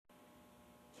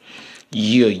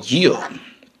Yeah.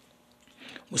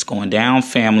 What's going down,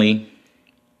 family?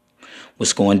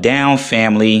 What's going down,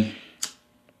 family?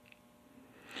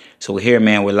 So we're here,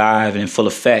 man. We're live and in full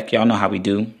effect. Y'all know how we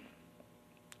do.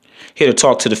 Here to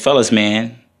talk to the fellas,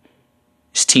 man.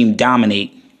 It's Team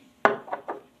Dominate.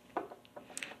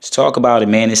 Let's talk about it,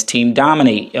 man. It's Team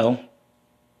Dominate, yo.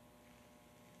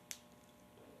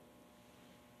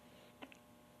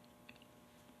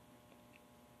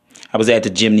 I was at the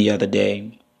gym the other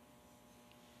day,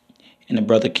 and a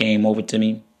brother came over to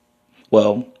me.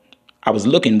 Well, I was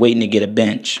waiting to get a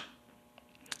bench.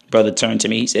 Brother turned to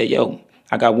me. He said, yo,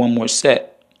 I got one more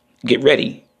set. Get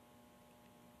ready.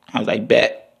 I was like,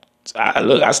 bet. So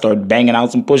I started banging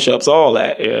out some push-ups, all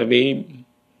that. You know what I mean?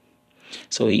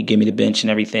 So he gave me the bench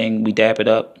and everything. We dap it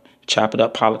up, chop it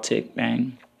up, politic,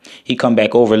 bang. He come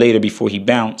back over later before he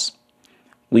bounced.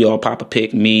 We all pop a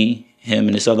pic, me, him,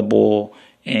 and this other boy.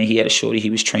 And he had a shorty he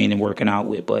was training, working out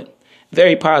with. But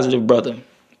very positive brother.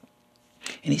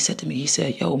 And he said to me, he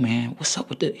said, yo, man, what's up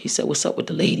with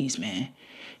the ladies, man?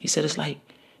 He said, it's like,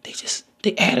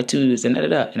 they attitudes and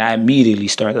da-da-da. And I immediately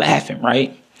started laughing,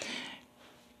 right?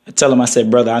 I tell him, I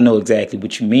said, brother, I know exactly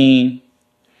what you mean.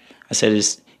 I said,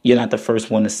 you're not the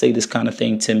first one to say this kind of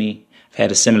thing to me. I've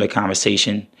had a similar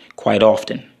conversation quite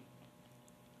often.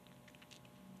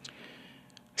 I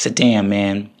said, damn,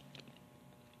 man.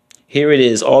 Here it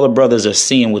is. All the brothers are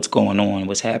seeing what's going on,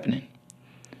 what's happening.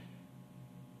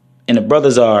 And the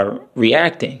brothers are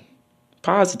reacting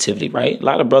positively, right? A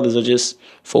lot of brothers are just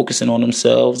focusing on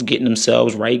themselves, getting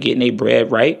themselves right, getting their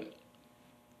bread right.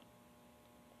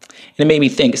 And it made me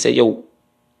think, I said, yo,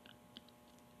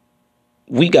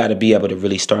 we got to be able to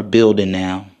really start building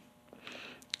now.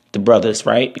 The brothers,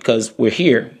 right? Because we're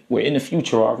here. We're in the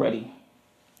future already.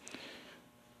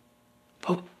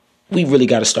 But we really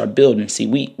got to start building. See,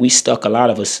 we stuck, a lot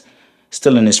of us,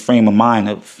 still in this frame of mind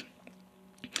of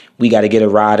we got to get a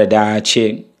ride or die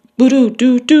chick.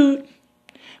 Boo-doo-doo-doo.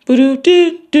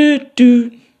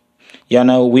 Boo-doo-doo-doo-doo. Y'all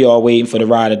know we all waiting for the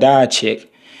ride or die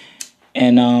chick.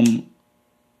 And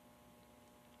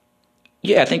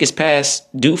yeah, I think it's past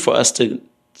due for us to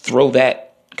throw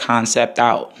that concept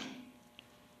out.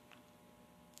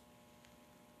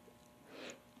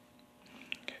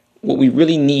 What we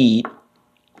really need,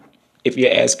 if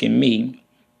you're asking me,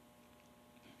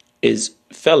 is,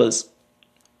 fellas,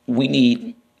 we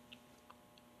need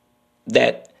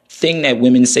that thing that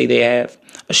women say they have,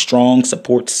 a strong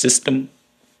support system.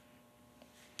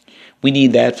 We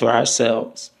need that for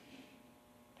ourselves.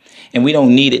 And we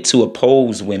don't need it to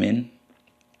oppose women.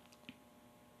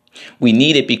 We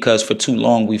need it because for too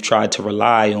long we've tried to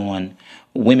rely on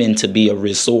women to be a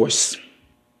resource.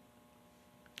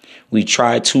 We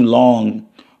tried too long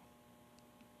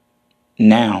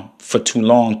now, for too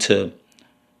long, to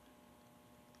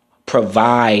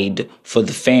provide for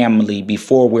the family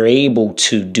before we're able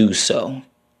to do so.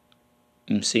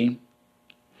 You see?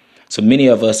 So many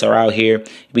of us are out here.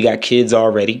 We got kids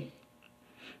already.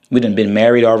 We done been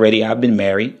married already. I've been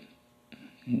married,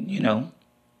 you know,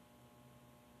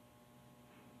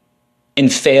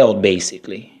 and failed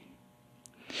basically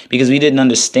because we didn't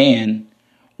understand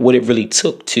what it really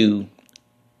took to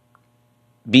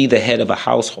be the head of a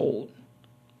household.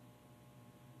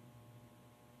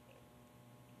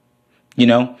 You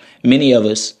know, many of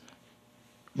us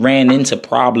ran into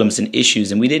problems and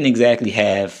issues, and we didn't exactly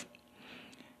have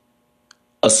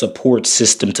a support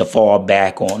system to fall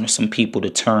back on, or some people to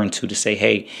turn to say,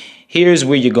 hey, here's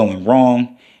where you're going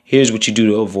wrong. Here's what you do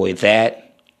to avoid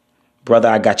that. Brother,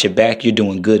 I got your back. You're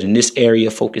doing good in this area.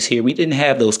 Focus here. We didn't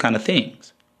have those kind of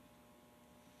things.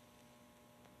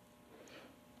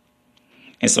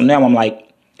 And so now I'm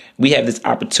like, we have this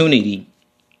opportunity.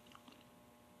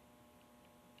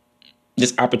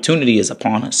 This opportunity is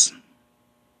upon us.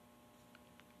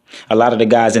 A lot of the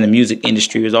guys in the music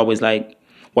industry is always like,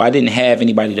 well, I didn't have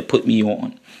anybody to put me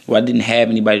on. Well, I didn't have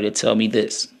anybody to tell me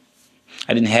this.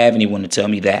 I didn't have anyone to tell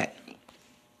me that.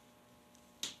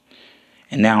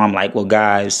 And now I'm like, well,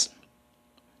 guys,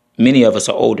 many of us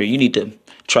are older. You need to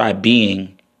try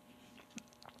being,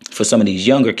 for some of these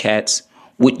younger cats,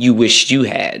 what you wish you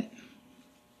had.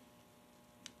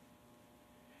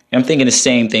 And I'm thinking the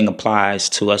same thing applies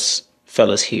to us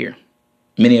fellas here.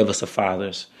 Many of us are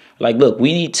fathers. Like, look,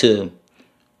 we need to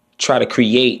try to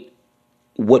create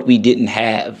what we didn't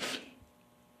have,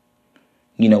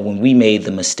 you know, when we made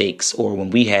the mistakes or when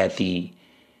we had the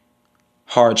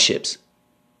hardships.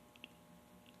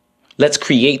 Let's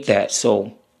create that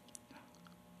so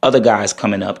other guys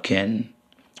coming up can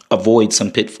avoid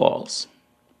some pitfalls.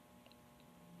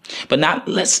 But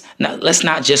let's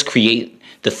not just create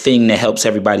the thing that helps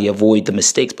everybody avoid the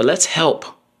mistakes, but let's help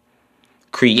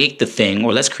create the thing,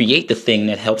 or let's create the thing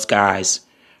that helps guys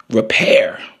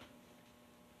repair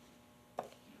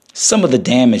some of the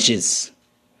damages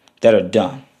that are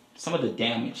done. Some of the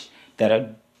damage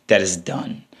that is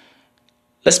done.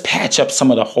 Let's patch up some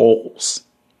of the holes.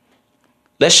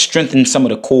 Let's strengthen some of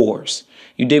the cores.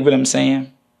 You dig what I'm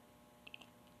saying?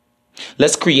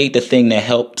 Let's create the thing that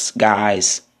helps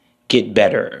guys get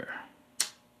better.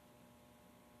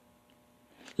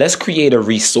 Let's create a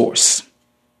resource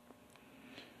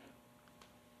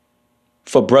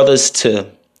for brothers to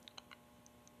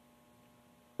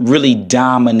really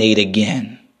dominate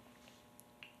again.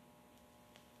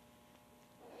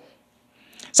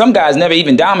 Some guys never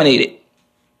even dominated.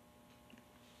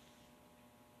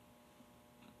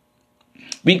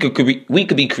 We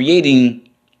could be creating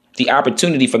the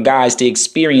opportunity for guys to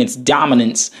experience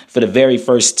dominance for the very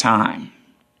first time.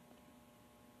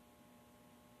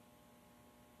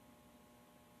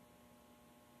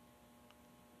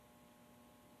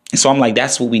 And so I'm like,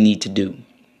 that's what we need to do.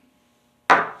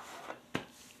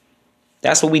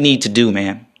 That's what we need to do,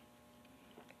 man.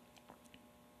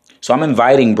 So I'm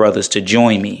inviting brothers to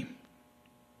join me.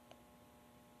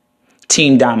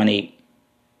 Team Dominate.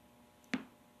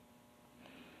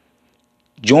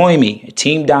 Join me,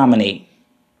 Team Dominate.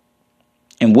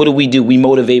 And what do? We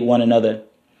motivate one another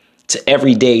to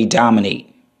every day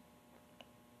dominate.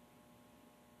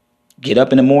 Get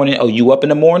up in the morning. Oh, you up in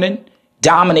the morning?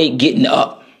 Dominate getting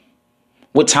up.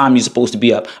 What time are you supposed to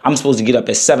be up? I'm supposed to get up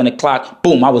at 7 o'clock.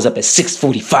 Boom, I was up at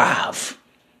 6:45.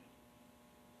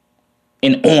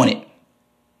 And on it.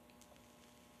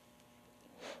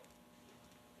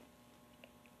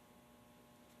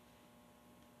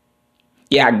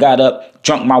 Yeah, I got up,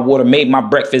 drunk my water, made my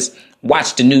breakfast,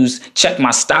 watched the news, checked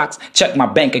my stocks, checked my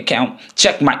bank account,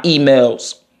 checked my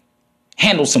emails,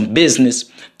 handled some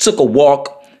business, took a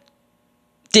walk,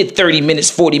 did 30 minutes,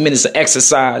 40 minutes of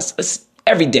exercise. Let's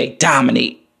every day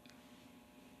dominate.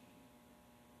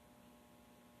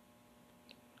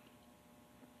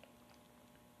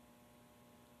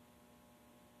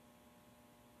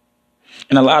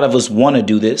 And a lot of us want to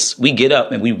do this. We get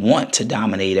up and we want to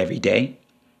dominate every day.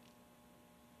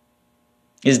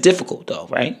 It's difficult though,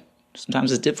 right?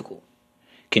 Sometimes it's difficult.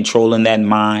 Controlling that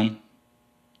mind,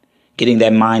 getting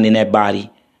that mind and that body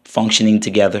functioning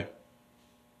together.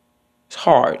 It's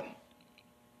hard.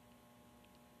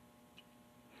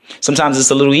 Sometimes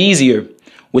it's a little easier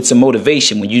with some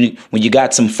motivation when you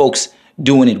got some folks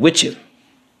doing it with you.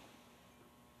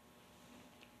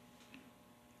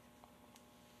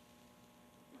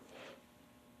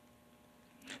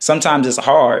 Sometimes it's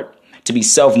hard to be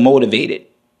self-motivated.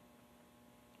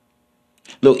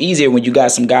 A little easier when you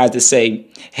got some guys that say,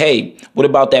 hey, what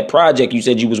about that project you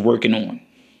said you was working on?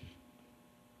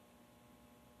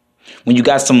 When you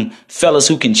got some fellas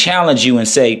who can challenge you and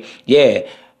say, yeah,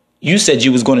 you said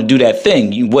you was going to do that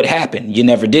thing. What happened? You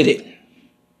never did it.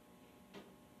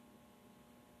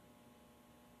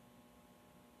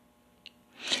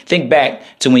 Think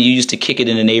back to when you used to kick it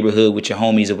in the neighborhood with your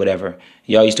homies or whatever.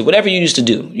 Y'all used to, whatever you used to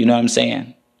do. You know what I'm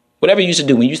saying? Whatever you used to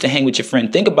do when you used to hang with your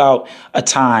friend. Think about a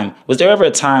time. Was there ever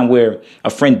a time where a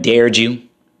friend dared you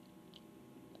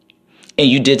and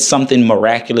you did something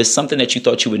miraculous, something that you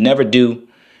thought you would never do,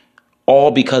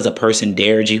 all because a person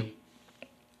dared you?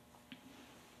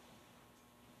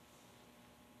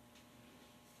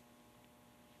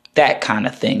 That kind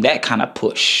of thing, that kind of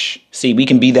push. See, we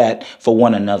can be that for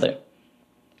one another.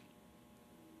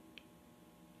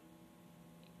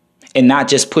 And not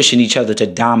just pushing each other to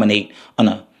dominate on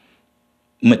a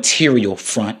material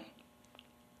front,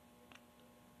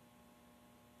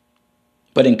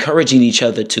 but encouraging each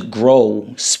other to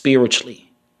grow spiritually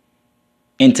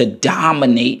and to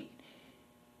dominate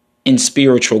in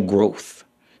spiritual growth.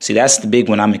 See, that's the big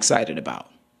one I'm excited about.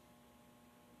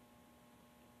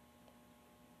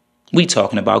 We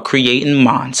talking about creating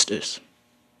monsters.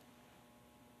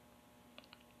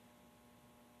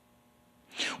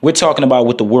 We're talking about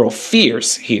what the world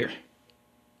fears here.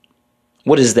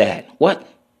 What is that? What?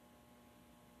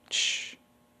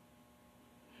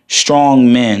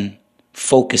 Strong men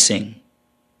focusing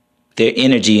their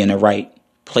energy in the right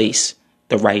place,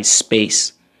 the right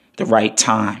space, the right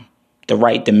time, the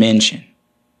right dimension.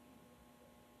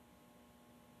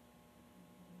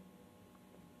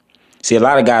 See, a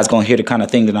lot of guys going to hear the kind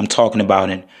of thing that I'm talking about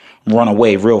and run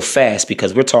away real fast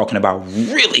because we're talking about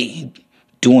really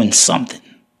doing something.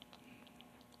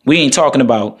 We ain't talking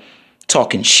about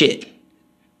talking shit.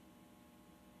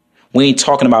 We ain't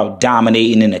talking about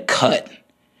dominating in a cut.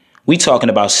 We talking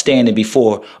about standing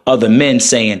before other men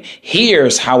saying,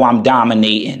 here's how I'm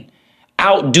dominating.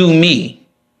 Outdo me.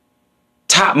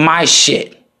 Top my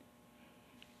shit.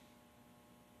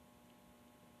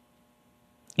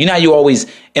 You know how you always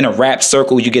in a rap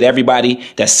circle, you get everybody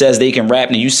that says they can rap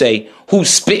and you say, who's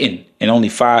spitting? And only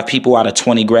 5 people out of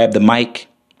 20 grab the mic.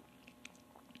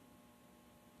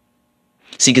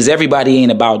 See, because everybody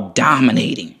ain't about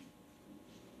dominating.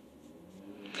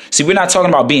 See, we're not talking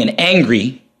about being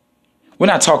angry. We're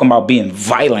not talking about being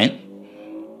violent.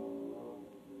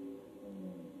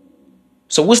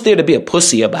 So what's there to be a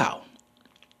pussy about?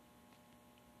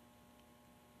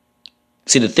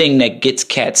 See, the thing that gets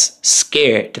cats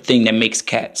scared, the thing that makes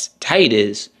cats tight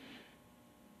is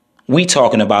we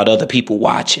talking about other people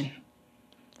watching.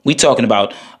 We talking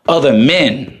about other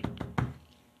men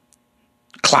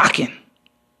clocking.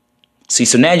 See,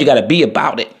 so now you got to be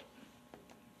about it.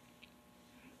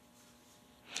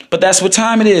 But that's what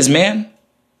time it is, man.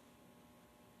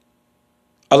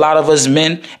 A lot of us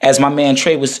men, as my man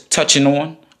Trey was touching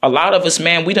on, a lot of us,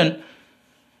 man, we done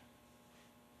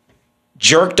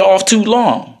jerked off too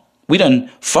long. We done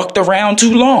fucked around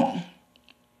too long.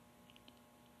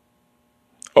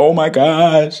 Oh my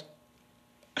gosh.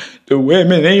 The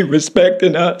women ain't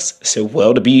respecting us. I said,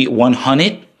 well, to be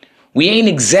 100, we ain't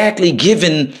exactly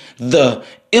giving the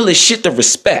illest shit the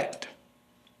respect.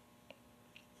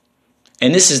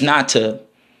 And this is not to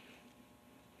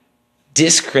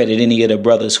discredit any of the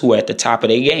brothers who are at the top of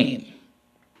their game.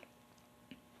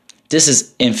 This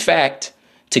is, in fact,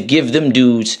 to give them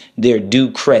dudes their due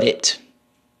credit.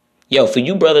 Yo, for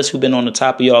you brothers who've been on the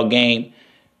top of y'all game,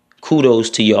 kudos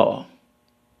to y'all.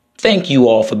 Thank you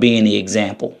all for being the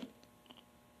example.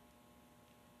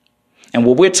 And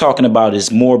what we're talking about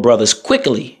is more brothers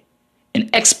quickly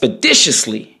and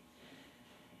expeditiously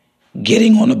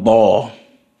getting on the ball.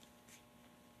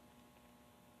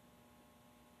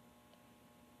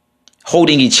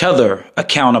 Holding each other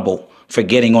accountable for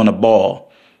getting on the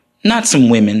ball. Not some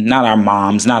women, not our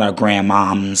moms, not our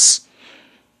grandmoms,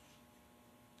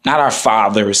 not our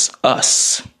fathers,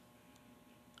 us.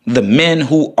 The men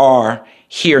who are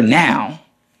here now,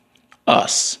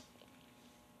 us.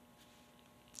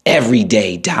 Every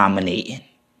day dominating.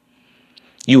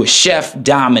 You a chef,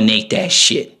 dominate that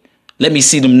shit. Let me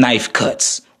see them knife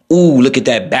cuts. Ooh, look at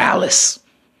that ballast.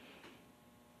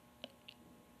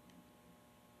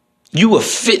 You a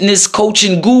fitness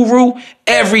coaching guru,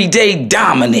 every day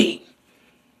dominate.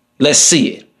 Let's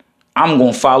see it. I'm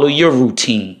going to follow your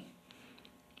routine.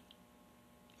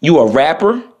 You a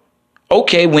rapper?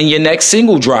 Okay, when your next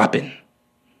single dropping?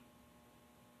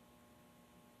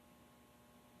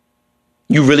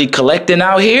 You really collecting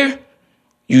out here?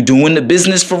 You doing the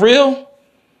business for real?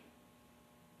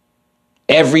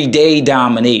 Every day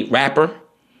dominate, rapper.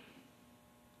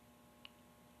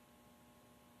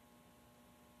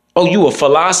 Oh, you a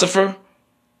philosopher?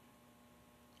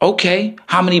 Okay,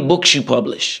 how many books you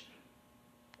publish?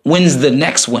 When's the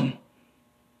next one?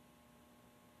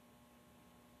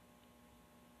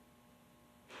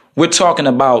 We're talking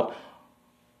about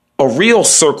a real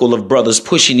circle of brothers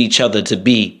pushing each other to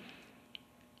be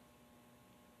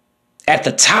at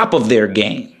the top of their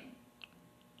game.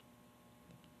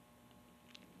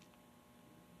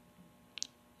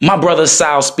 My brother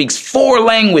Sal speaks 4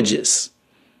 languages.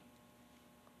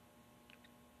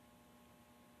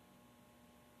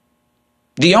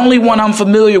 The only one I'm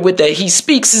familiar with that he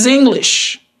speaks is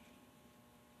English.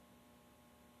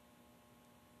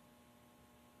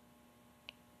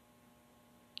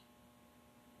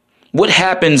 What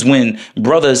happens when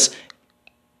brothers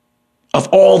of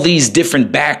all these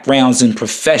different backgrounds and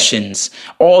professions,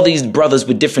 all these brothers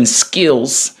with different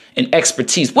skills and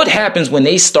expertise, what happens when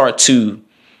they start to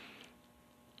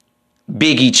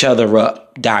big each other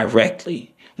up directly?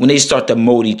 When they start to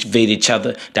motivate each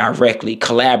other directly,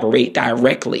 collaborate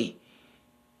directly?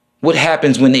 What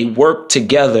happens when they work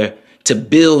together to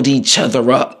build each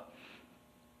other up?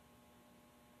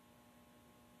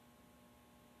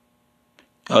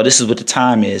 Oh, this is what the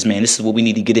time is, man. This is what we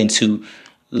need to get into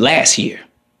last year.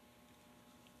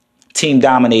 Team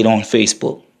Dominate on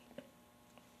Facebook.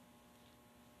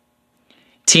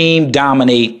 Team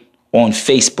Dominate on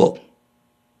Facebook.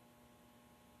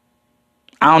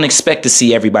 I don't expect to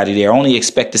see everybody there. I only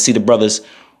expect to see the brothers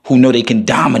who know they can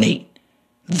dominate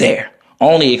there. I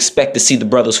only expect to see the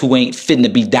brothers who ain't fitting to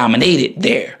be dominated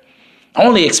there. I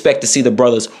only expect to see the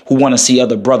brothers who want to see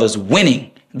other brothers winning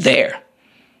there.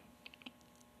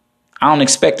 I don't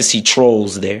expect to see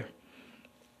trolls there.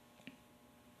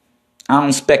 I don't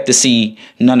expect to see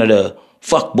none of the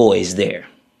fuck boys there.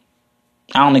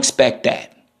 I don't expect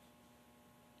that.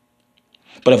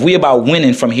 But if we about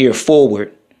winning from here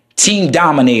forward, Team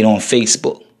Dominate on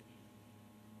Facebook.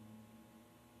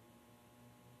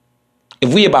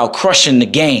 If we about crushing the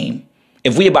game,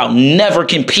 if we about never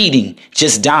competing,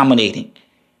 just dominating,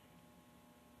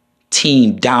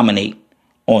 team dominate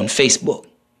on Facebook.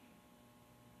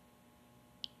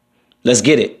 Let's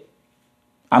get it.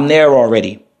 I'm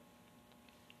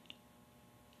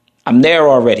there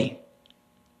already.